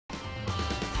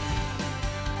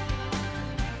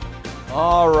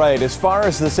All right, as far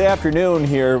as this afternoon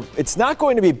here, it's not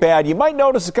going to be bad. You might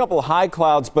notice a couple of high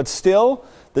clouds, but still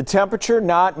the temperature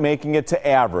not making it to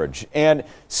average. And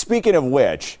speaking of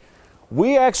which,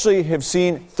 we actually have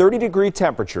seen 30-degree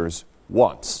temperatures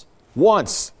once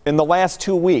in the last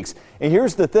 2 weeks. And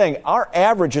here's the thing, our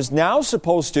average is now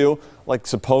supposed to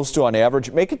on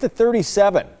average, make it to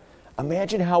 37.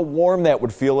 Imagine how warm that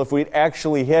would feel if we'd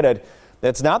actually hit it.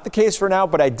 That's not the case for now,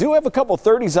 but I do have a couple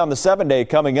 30s on the 7-day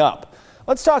coming up.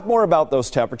 Let's talk more about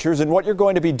those temperatures and what you're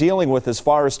going to be dealing with as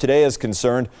far as today is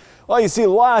concerned. Well, you see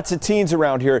lots of teens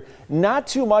around here. Not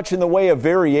too much in the way of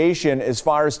variation as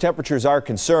far as temperatures are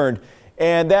concerned.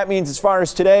 And that means as far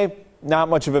as today, not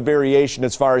much of a variation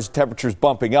as far as temperatures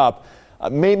bumping up.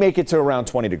 May make it to around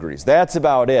 20 degrees. That's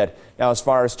about it. Now, as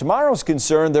far as tomorrow's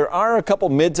concerned, there are a couple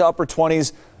mid to upper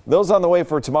 20s. Those on the way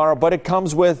for tomorrow, but it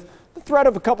comes with the threat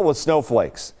of a couple of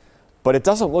snowflakes. But it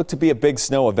doesn't look to be a big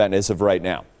snow event as of right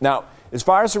now. Now, as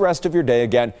far as the rest of your day,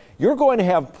 again, you're going to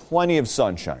have plenty of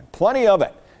sunshine, plenty of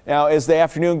it. Now, as the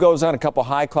afternoon goes on, a couple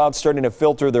high clouds starting to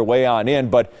filter their way on in.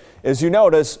 But as you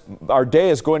notice, our day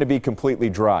is going to be completely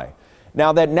dry.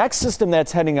 Now, that next system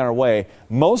that's heading our way,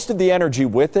 most of the energy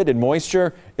with it and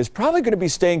moisture is probably going to be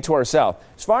staying to our south.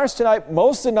 As far as tonight,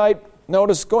 most of the night,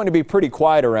 notice going to be pretty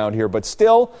quiet around here, but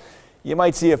still, you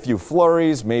might see a few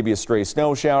flurries, maybe a stray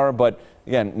snow shower, but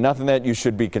again, nothing that you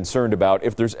should be concerned about.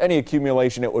 If there's any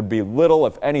accumulation, it would be little,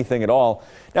 if anything at all.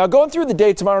 Now, going through the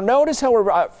day tomorrow, notice how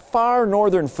we're at far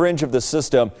northern fringe of the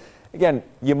system. Again,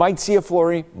 you might see a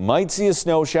flurry, might see a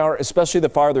snow shower, especially the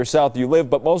farther south you live,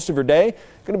 but most of your day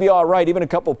going to be all right. Even a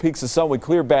couple peaks of sun would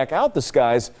clear back out the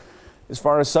skies. As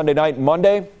far as Sunday night and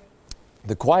Monday,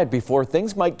 the quiet before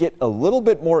things might get a little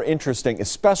bit more interesting,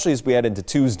 especially as we head into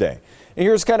Tuesday. And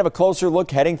here's kind of a closer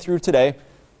look heading through today.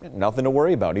 Nothing to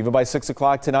worry about. Even by 6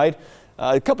 o'clock tonight,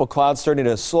 a couple clouds starting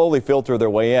to slowly filter their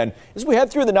way in. As we head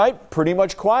through the night, pretty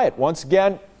much quiet. Once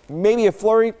again, maybe a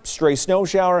flurry, stray snow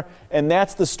shower, and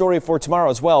that's the story for tomorrow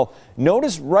as well.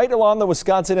 Notice right along the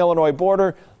Wisconsin-Illinois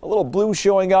border, a little blue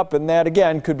showing up, and that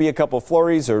again could be a couple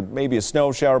flurries or maybe a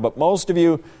snow shower, but most of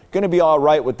you going to be all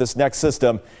right with this next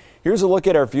system. Here's a look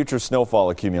at our future snowfall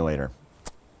accumulator.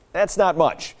 That's not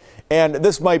much. And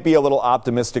this might be a little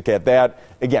optimistic at that.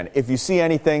 Again, if you see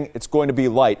anything, it's going to be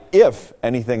light, if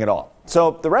anything at all.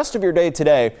 So the rest of your day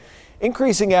today,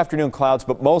 increasing afternoon clouds,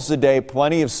 but most of the day,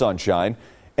 plenty of sunshine.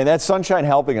 And that sunshine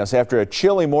helping us after a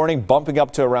chilly morning, bumping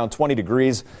up to around 20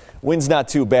 degrees. Wind's not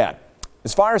too bad.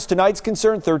 As far as tonight's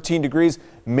concerned, 13 degrees,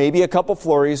 maybe a couple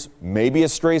flurries, maybe a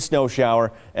stray snow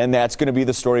shower, and that's going to be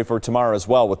the story for tomorrow as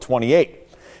well with 28.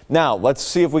 Now, let's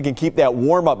see if we can keep that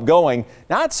warm up going.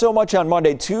 Not so much on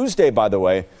Monday, Tuesday, by the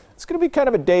way. It's going to be kind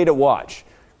of a day to watch.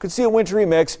 Could see a wintry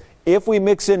mix. If we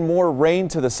mix in more rain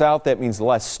to the south, that means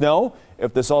less snow.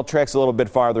 If this all tracks a little bit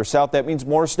farther south, that means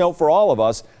more snow for all of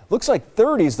us. Looks like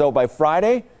 30s, though, by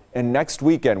Friday and next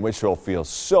weekend, which will feel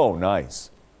so nice.